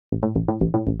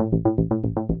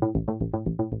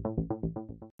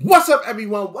What's up,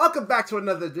 everyone? Welcome back to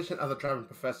another edition of The Driving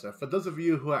Professor. For those of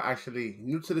you who are actually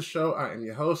new to the show, I am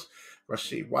your host,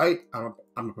 Rashid White. I'm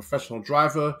a professional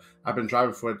driver. I've been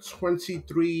driving for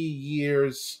 23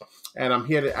 years, and I'm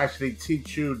here to actually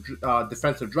teach you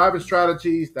defensive driving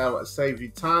strategies that will save you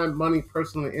time, money,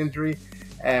 personal injury,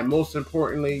 and most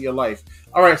importantly, your life.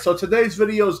 All right, so today's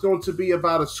video is going to be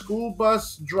about a school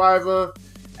bus driver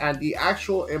and the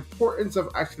actual importance of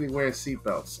actually wearing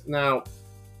seatbelts. Now,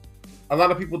 a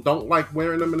lot of people don't like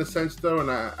wearing them in a sense, though,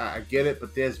 and I get it,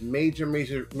 but there's major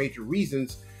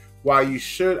reasons why you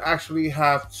should actually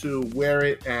have to wear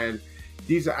it, and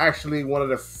these are actually one of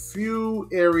the few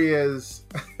areas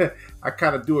I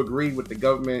kind of do agree with the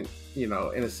government, you know,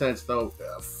 in a sense, though,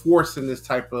 forcing this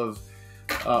type of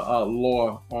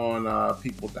law on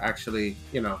people to actually,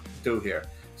 you know, do here.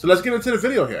 So let's get into the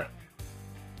video here.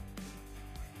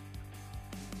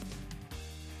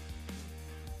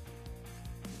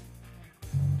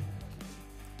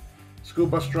 School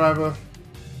bus driver,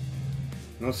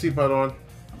 no seatbelt on.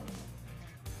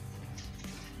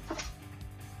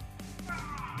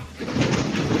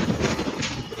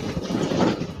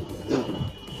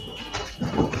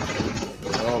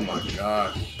 Oh my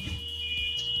gosh.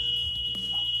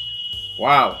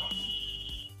 Wow.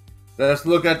 Let's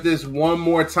look at this one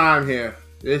more time here.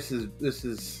 This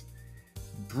is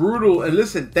brutal. And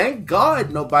listen, thank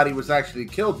God nobody was actually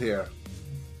killed here.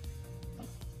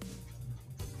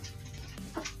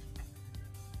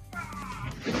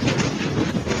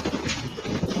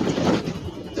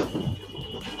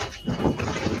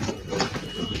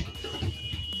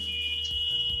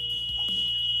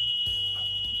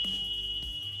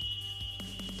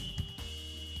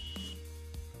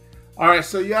 All right,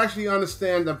 so you actually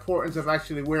understand the importance of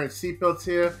actually wearing seatbelts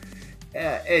here.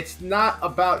 It's not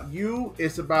about you;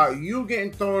 it's about you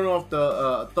getting thrown off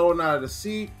the, thrown out of the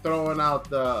seat, throwing out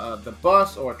the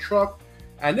bus or truck.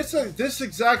 And this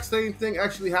exact same thing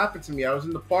actually happened to me. I was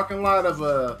in the parking lot of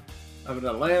an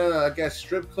Atlanta, I guess,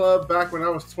 strip club back when I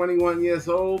was 21 years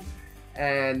old,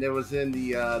 and it was in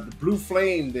the Blue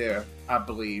Flame there, I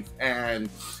believe. And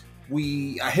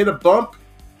I hit a bump.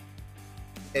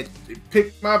 It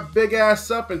picked my big ass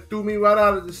up and threw me right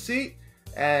out of the seat.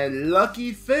 And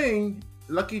lucky thing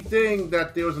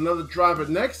that there was another driver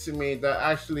next to me that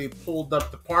actually pulled up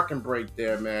the parking brake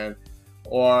there, man.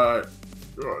 And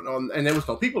there was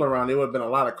no people around. There would have been a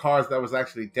lot of cars that was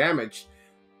actually damaged.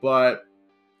 But,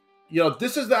 you know, the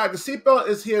seatbelt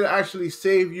is here to actually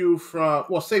save you from,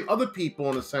 well, save other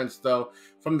people in a sense, though,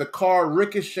 from the car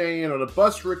ricocheting or the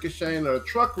bus ricocheting or the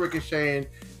truck ricocheting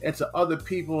into other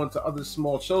people, into other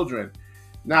small children.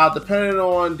 Now, depending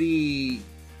on the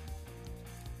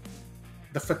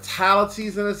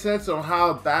fatalities in a sense, or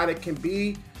how bad it can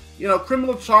be, you know,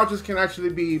 criminal charges can actually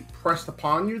be pressed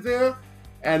upon you there,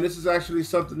 and this is actually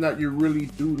something that you really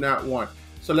do not want.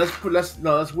 So let's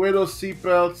wear those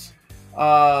seatbelts.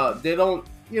 They don't,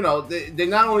 you know, they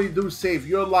not only do save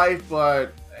your life,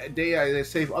 but they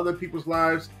save other people's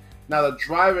lives. Now, the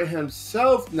driver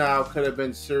himself now could have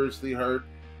been seriously hurt,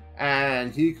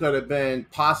 and he could have been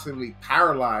possibly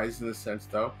paralyzed in a sense,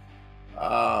 though,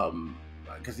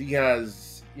 because he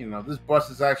has, you know, this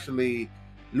bus is actually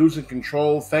losing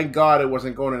control. Thank God it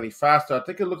wasn't going any faster. I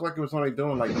think it looked like it was only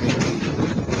doing like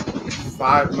maybe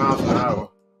 5 miles an hour.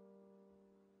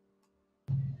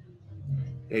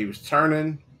 Yeah, he was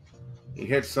turning. He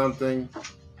hit something.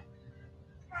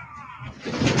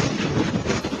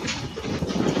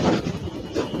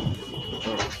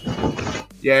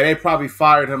 Yeah, they probably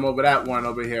fired him over that one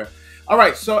over here. All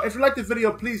right, so if you like the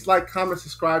video, please like, comment,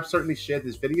 subscribe. Certainly share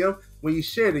this video. When you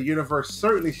share, the universe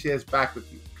certainly shares back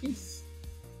with you. Peace.